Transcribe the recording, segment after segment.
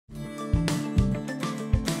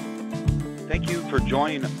Thank you for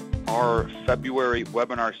joining our February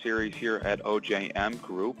webinar series here at OJM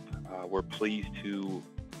Group. We're pleased to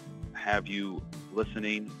have you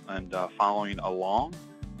listening and following along.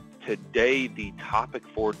 Today, the topic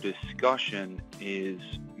for discussion is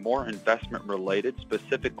more investment related,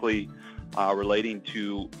 specifically relating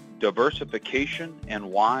to diversification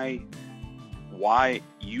and why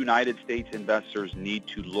United States investors need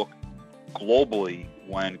to look globally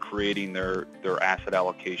when creating their asset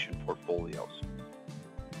allocation portfolios.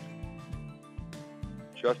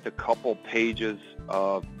 Just a couple pages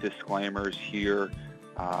of disclaimers here.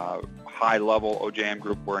 High level, OJM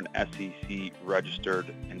Group, we're an SEC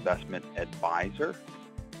registered investment advisor.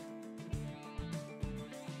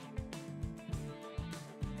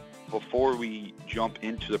 Before we jump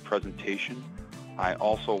into the presentation, I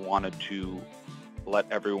also wanted to let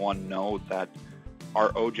everyone know that our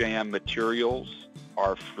OJM materials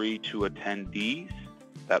are free to attendees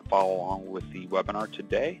that follow along with the webinar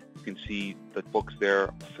today. You can see the books there,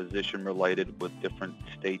 physician related with different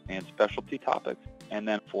state and specialty topics. And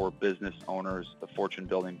then for business owners, the fortune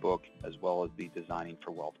building book, as well as the designing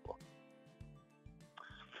for wealth book.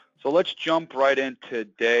 So let's jump right in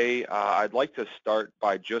today. I'd like to start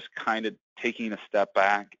by just kind of taking a step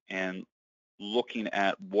back and looking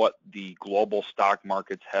at what the global stock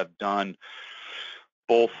markets have done,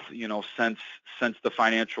 both since the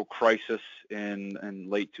financial crisis in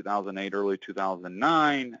late 2008, early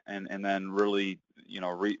 2009, and then really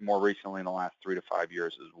more recently in the last 3 to 5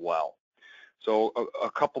 years as well. So a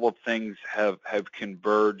couple of things have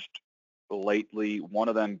converged lately, one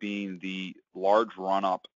of them being the large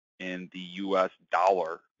run-up in the US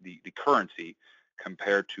dollar, the currency,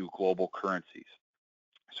 compared to global currencies.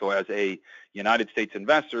 So as a United States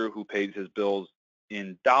investor who pays his bills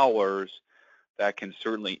in dollars, that can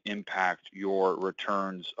certainly impact your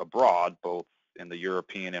returns abroad, both in the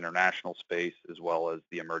European international space as well as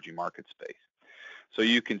the emerging market space. So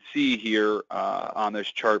you can see here on this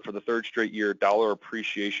chart, for the third straight year, dollar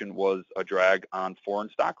appreciation was a drag on foreign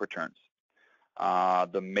stock returns.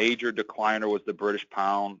 The major decliner was the British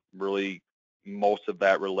pound, really most of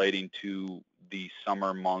that relating to the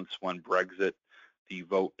summer months when Brexit, the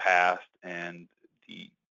vote passed, and the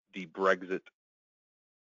Brexit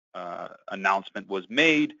announcement was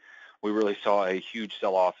made. We really saw a huge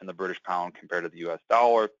sell-off in the British pound compared to the US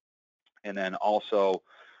dollar. And then also,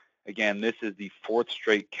 again, this is the fourth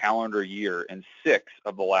straight calendar year and 6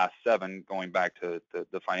 of the last 7, going back to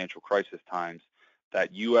the financial crisis times,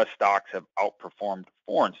 that US stocks have outperformed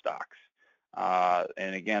foreign stocks.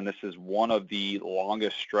 And again, this is one of the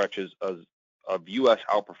longest stretches of US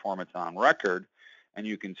outperformance on record. And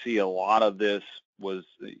you can see a lot of this was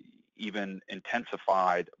even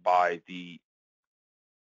intensified by the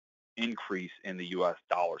increase in the US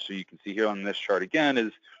dollar. So you can see here on this chart again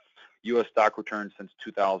is US stock returns since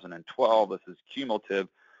 2012. This is cumulative,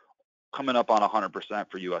 coming up on 100%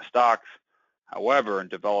 for US stocks. However, in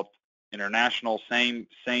developed international, same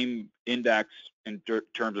index in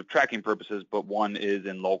terms of tracking purposes, but one is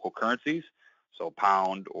in local currencies, so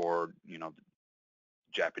pound or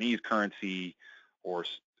Japanese currency or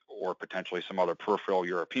potentially some other peripheral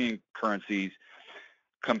European currencies,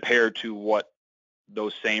 compared to what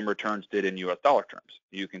those same returns did in US dollar terms.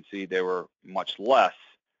 You can see they were much less,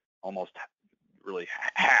 almost really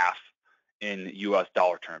half in US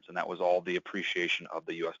dollar terms, and that was all the appreciation of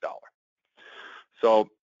the US dollar. So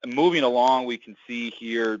moving along, we can see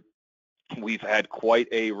here we've had quite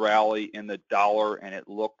a rally in the dollar, and it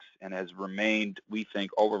looks and has remained, we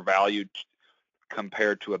think, overvalued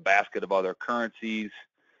compared to a basket of other currencies.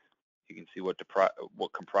 You can see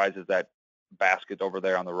what comprises that basket over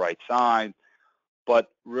there on the right side.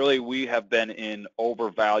 But really, we have been in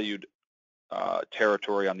overvalued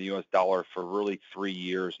territory on the US dollar for really 3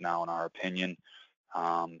 years now, in our opinion,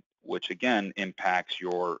 which again impacts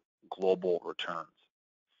your global returns.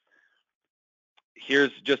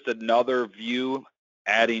 Here's just another view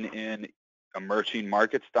adding in emerging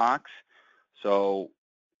market stocks. So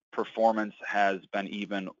performance has been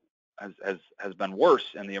has been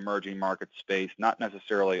worse in the emerging market space, not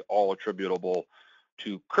necessarily all attributable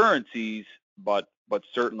to currencies, but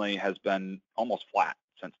certainly has been almost flat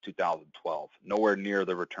since 2012, nowhere near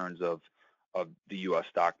the returns of the US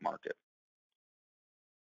stock market.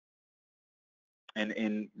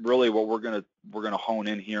 And really what we're gonna hone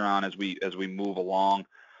in here on as we move along,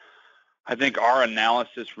 I think our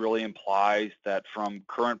analysis really implies that from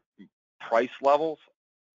current price levels,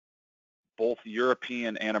 both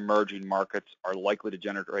European and emerging markets are likely to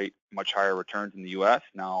generate much higher returns in the US.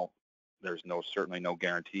 Now, there's certainly no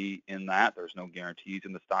guarantee in that. There's no guarantees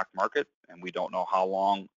in the stock market, and we don't know how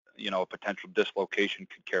long a potential dislocation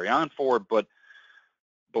could carry on forward, but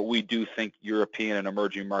we do think European and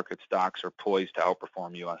emerging market stocks are poised to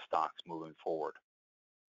outperform U.S. stocks moving forward.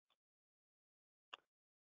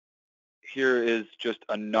 Here is just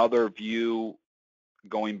another view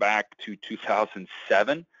going back to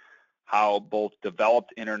 2007, how both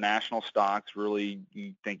developed international stocks, really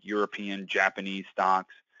you think European, Japanese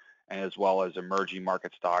stocks, as well as emerging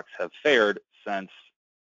market stocks have fared since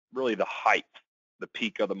really the height, the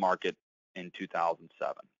peak of the market in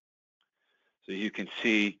 2007. So you can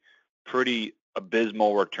see pretty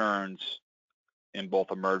abysmal returns in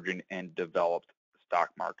both emerging and developed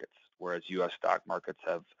stock markets, whereas U.S. stock markets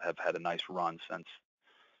have had a nice run since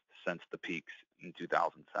the peaks in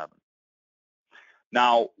 2007.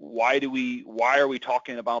 Now, why are we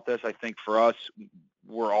talking about this? I think for us,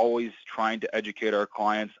 we're always trying to educate our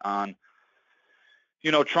clients on,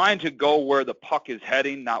 trying to go where the puck is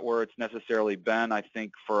heading, not where it's necessarily been. I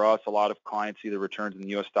think for us, a lot of clients see the returns in the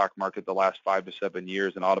U.S. stock market the last 5 to 7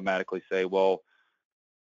 years and automatically say, well,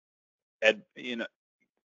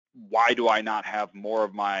 why do I not have more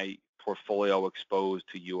of my portfolio exposed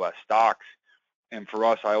to U.S. stocks? And for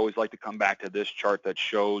us, I always like to come back to this chart that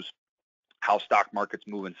shows how stock markets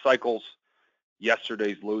move in cycles.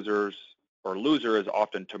 Yesterday's loser is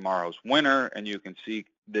often tomorrow's winner, and you can see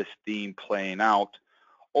this theme playing out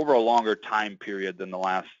over a longer time period than the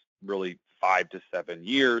last really 5 to 7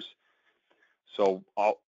 years. So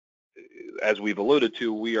as we've alluded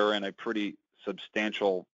to, we are in a pretty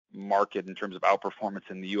substantial market in terms of outperformance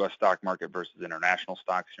in the U.S. stock market versus international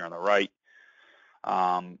stocks here on the right.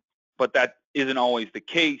 But that isn't always the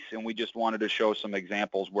case, and we just wanted to show some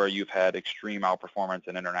examples where you've had extreme outperformance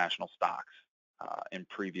in international stocks in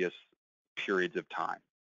previous periods of time.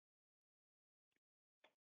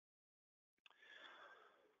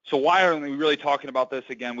 So why are we really talking about this?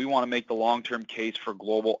 Again, we want to make the long-term case for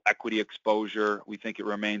global equity exposure. We think it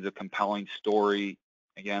remains a compelling story.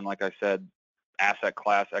 Again, like I said, asset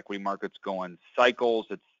class equity markets go in cycles.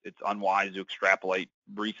 It's unwise to extrapolate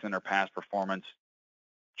recent or past performance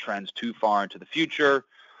trends too far into the future.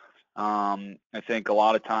 I think a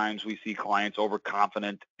lot of times we see clients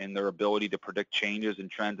overconfident in their ability to predict changes in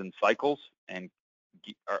trends and cycles and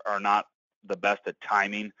are not the best at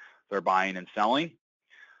timing their buying and selling.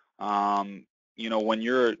 When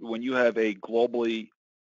you have a globally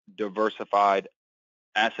diversified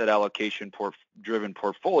asset allocation driven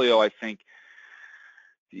portfolio, I think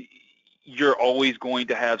you're always going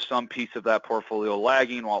to have some piece of that portfolio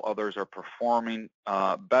lagging while others are performing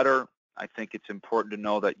better. I think it's important to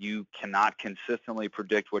know that you cannot consistently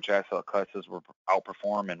predict which asset classes will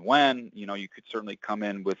outperform and when. You could certainly come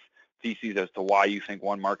in with theses as to why you think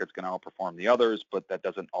one market's going to outperform the others, but that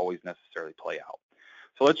doesn't always necessarily play out.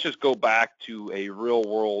 So let's just go back to a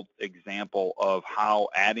real-world example of how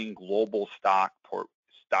adding global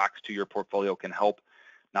stocks to your portfolio can help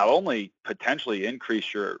not only potentially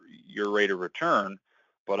increase your rate of return,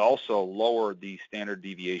 but also lower the standard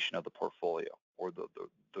deviation of the portfolio or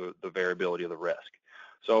the variability of the risk.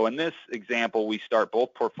 So in this example, we start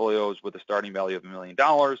both portfolios with a starting value of $1 million.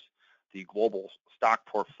 The global stock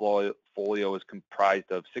portfolio is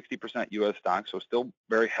comprised of 60% U.S. stocks, so still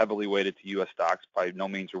very heavily weighted to U.S. stocks. By no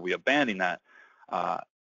means are we abandoning that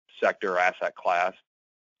sector or asset class,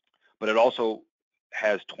 but it also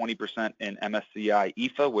has 20% in MSCI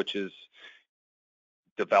EAFE, which is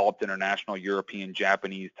developed international European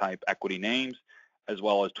Japanese type equity names, as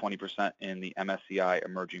well as 20% in the MSCI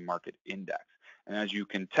Emerging Market Index. And as you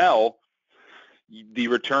can tell, the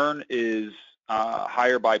return is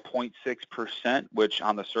higher by 0.6%, which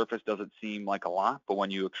on the surface doesn't seem like a lot, but when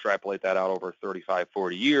you extrapolate that out over 35,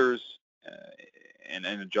 40 years and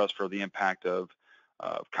adjust for the impact of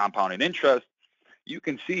compounding interest, you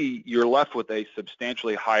can see you're left with a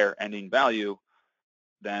substantially higher ending value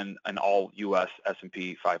than an all U.S.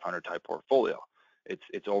 S&P 500 type portfolio.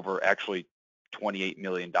 It's over actually $28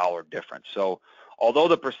 million difference. So although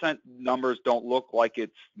the percent numbers don't look like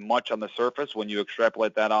it's much on the surface, when you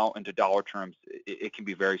extrapolate that out into dollar terms, it can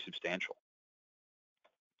be very substantial.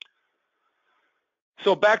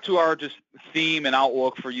 So back to our just theme and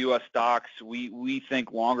outlook for U.S. stocks, we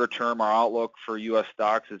think longer term our outlook for U.S.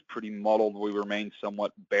 stocks is pretty muddled. We remain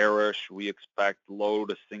somewhat bearish. We expect low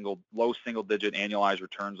single digit annualized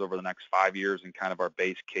returns over the next 5 years in kind of our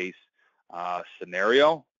base case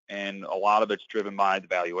scenario, and a lot of it's driven by the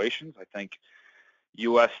valuations. I think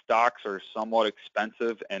U.S. stocks are somewhat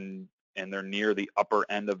expensive and they're near the upper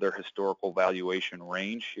end of their historical valuation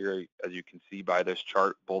range here, as you can see by this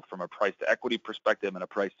chart, both from a price to equity perspective and a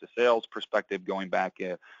price to sales perspective. Going back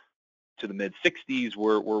to the mid-60s,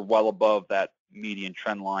 we're well above that median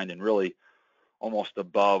trend line and really almost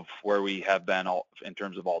above where we have been in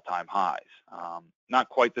terms of all-time highs. Not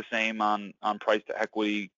quite the same on price to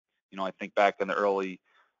equity. I think back in the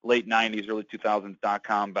late 90s, early 2000s,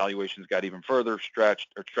 .com valuations got even further stretched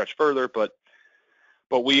further, but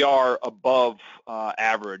we are above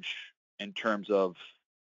average in terms of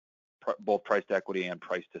both price to equity and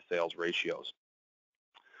price to sales ratios.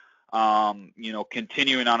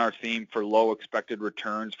 Continuing on our theme for low expected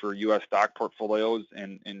returns for U.S. stock portfolios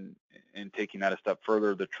and taking that a step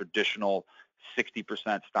further, the traditional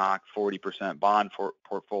 60% stock, 40% bond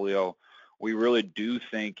portfolio, we really do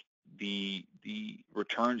think the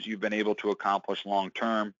returns you've been able to accomplish long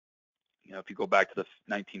term, if you go back to the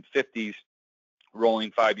 1950s,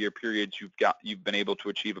 rolling 5-year periods, you've been able to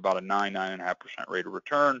achieve about a 9.5% rate of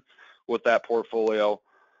return with that portfolio.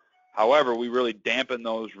 However, we really dampen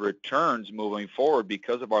those returns moving forward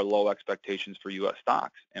because of our low expectations for U.S.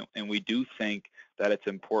 stocks. And we do think that it's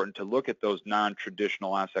important to look at those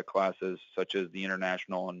non-traditional asset classes, such as the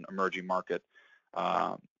international and emerging market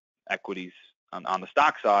equities on the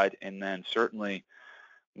stock side. And then certainly,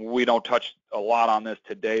 we don't touch a lot on this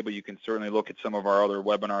today, but you can certainly look at some of our other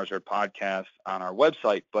webinars or podcasts on our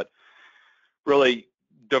website. But really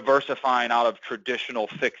diversifying out of traditional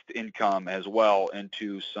fixed income as well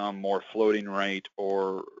into some more floating rate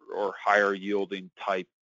or higher yielding type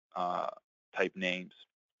names.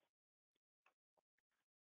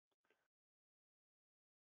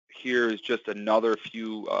 Here is just another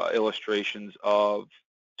few illustrations to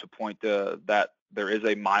point to that there is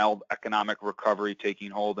a mild economic recovery taking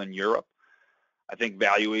hold in Europe. I think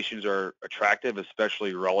valuations are attractive,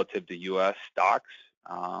 especially relative to U.S. stocks.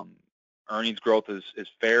 Earnings growth is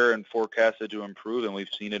fair and forecasted to improve, and we've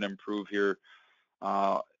seen it improve here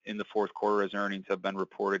in the fourth quarter as earnings have been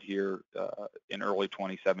reported here in early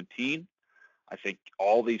 2017. I think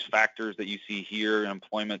all these factors that you see here,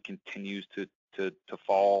 employment continues to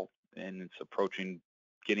fall, and it's approaching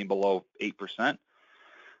getting below 8%.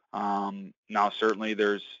 Now, certainly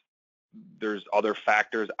there's other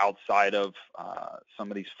factors outside of some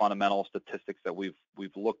of these fundamental statistics that we've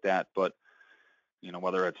looked at, but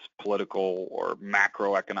whether it's political or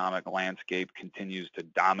macroeconomic landscape continues to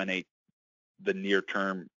dominate the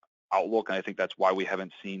near-term outlook, and I think that's why we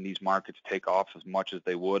haven't seen these markets take off as much as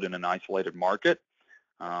they would in an isolated market.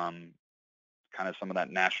 Kind of some of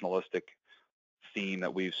that nationalistic theme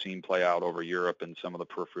that we've seen play out over Europe and some of the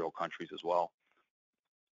peripheral countries as well.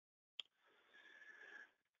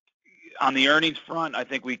 On the earnings front, I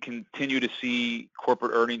think we continue to see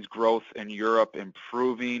corporate earnings growth in Europe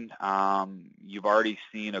improving. You've already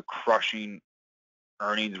seen a crushing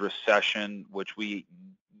earnings recession, which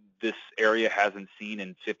this area hasn't seen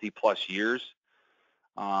in 50+ years.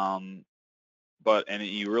 And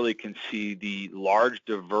you really can see the large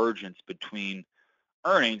divergence between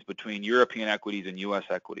earnings between European equities and U.S.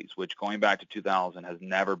 equities, which going back to 2000 has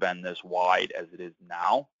never been this wide as it is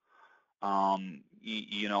now.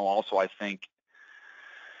 Also, I think,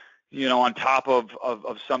 on top of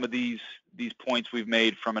some of these points we've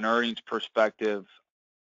made from an earnings perspective,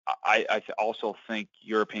 I also think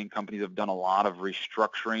European companies have done a lot of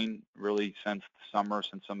restructuring really since the summer,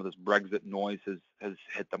 since some of this Brexit noise has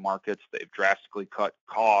hit the markets. They've drastically cut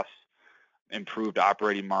costs, improved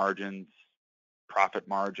operating margins, profit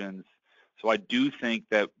margins. So I do think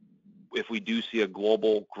that if we do see a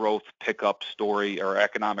global growth pickup story or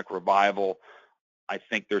economic revival, I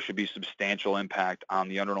think there should be substantial impact on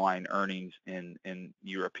the underlying earnings in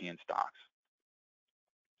European stocks.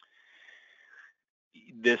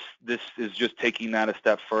 This is just taking that a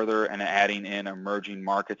step further and adding in emerging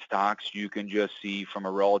market stocks. You can just see from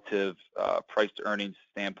a relative price to earnings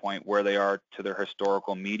standpoint where they are to their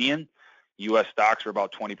historical median. U.S. stocks are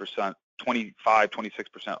about 25,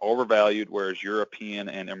 26% overvalued, whereas European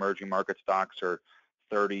and emerging market stocks are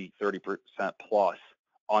 30% plus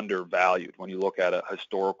undervalued when you look at a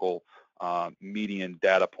historical median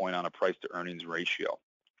data point on a price to earnings ratio.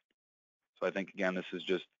 So I think, again, this is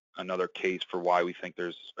just another case for why we think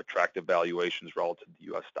there's attractive valuations relative to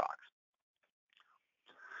U.S. stocks.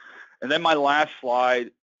 And then my last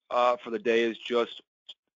slide for the day is just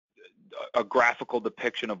a graphical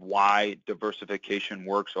depiction of why diversification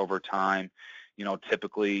works over time.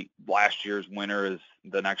 Typically last year's winner is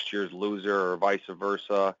the next year's loser or vice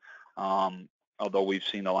versa. Although we've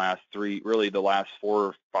seen the last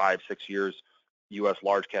 4, 5, 6 years, U.S.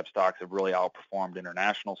 large cap stocks have really outperformed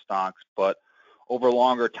international stocks. But over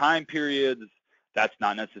longer time periods, that's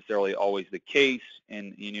not necessarily always the case.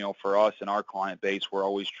 And, for us and our client base, we're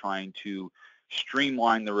always trying to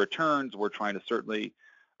streamline the returns. We're trying to certainly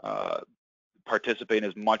participate in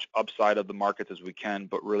as much upside of the markets as we can,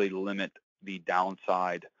 but really limit the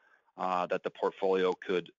downside that the portfolio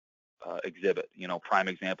could exhibit. You know, prime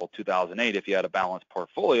example, 2008, if you had a balanced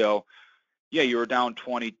portfolio, yeah, you were down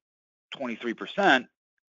 23%,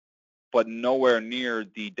 but nowhere near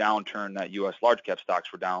the downturn that U.S. large cap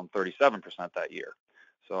stocks were down 37% that year.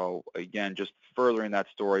 So again, just furthering that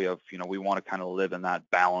story of, you know, we want to kind of live in that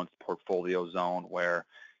balanced portfolio zone where,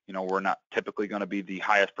 you know, we're not typically going to be the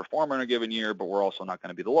highest performer in a given year, but we're also not going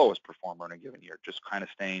to be the lowest performer in a given year, just kind of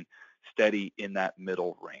staying steady in that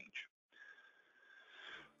middle range.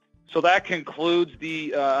 So that concludes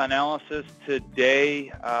the analysis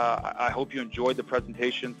today. I hope you enjoyed the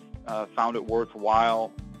presentation, found it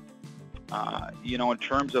worthwhile. You know, in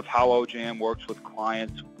terms of how OJM works with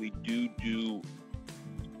clients, we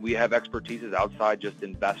have expertise outside just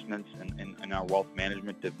investments in our wealth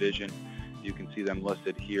management division. You can see them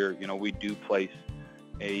listed here. You know, we do place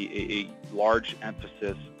a large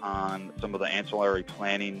emphasis on some of the ancillary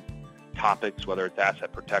planning topics, whether it's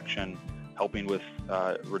asset protection, helping with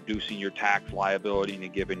reducing your tax liability in a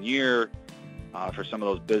given year. For some of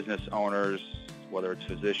those business owners, whether it's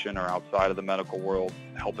physician or outside of the medical world,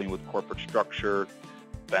 helping with corporate structure,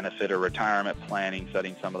 benefit or retirement planning,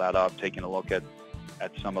 setting some of that up, taking a look at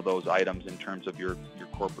some of those items in terms of your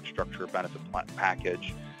corporate structure benefit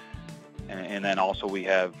package. And then also we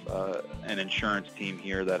have an insurance team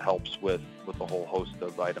here that helps with a whole host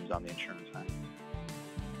of items on the insurance side.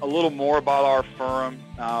 A little more about our firm.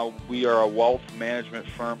 We are a wealth management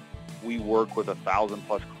firm. We work with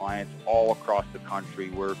 1,000+ clients all across the country.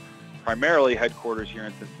 We're primarily headquarters here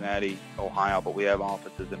in Cincinnati, Ohio, but we have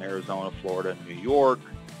offices in Arizona, Florida, and New York.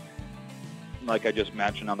 Like I just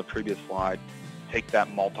mentioned on the previous slide, take that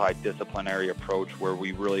multidisciplinary approach where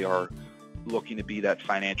we really are looking to be that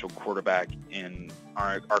financial quarterback in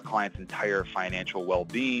our clients' entire financial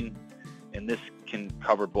well-being. And this can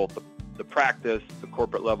cover both the practice, the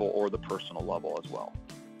corporate level, or the personal level as well.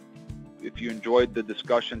 If you enjoyed the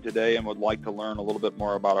discussion today and would like to learn a little bit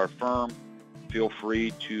more about our firm, feel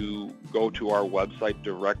free to go to our website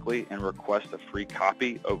directly and request a free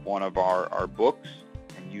copy of one of our books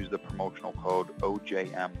and use the promotional code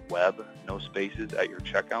OJMWEB, no spaces, at your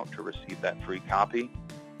checkout to receive that free copy.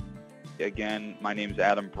 Again, my name is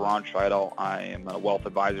Adam Braunscheidel. I am a wealth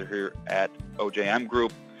advisor here at OJM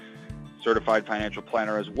Group, certified financial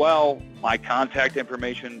planner as well. My contact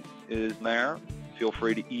information is there. Feel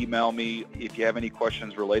free to email me if you have any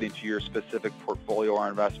questions relating to your specific portfolio or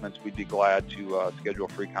investments. We'd be glad to schedule a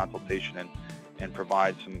free consultation and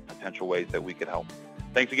provide some potential ways that we could help.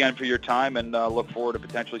 Thanks again for your time, and look forward to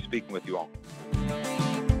potentially speaking with you all.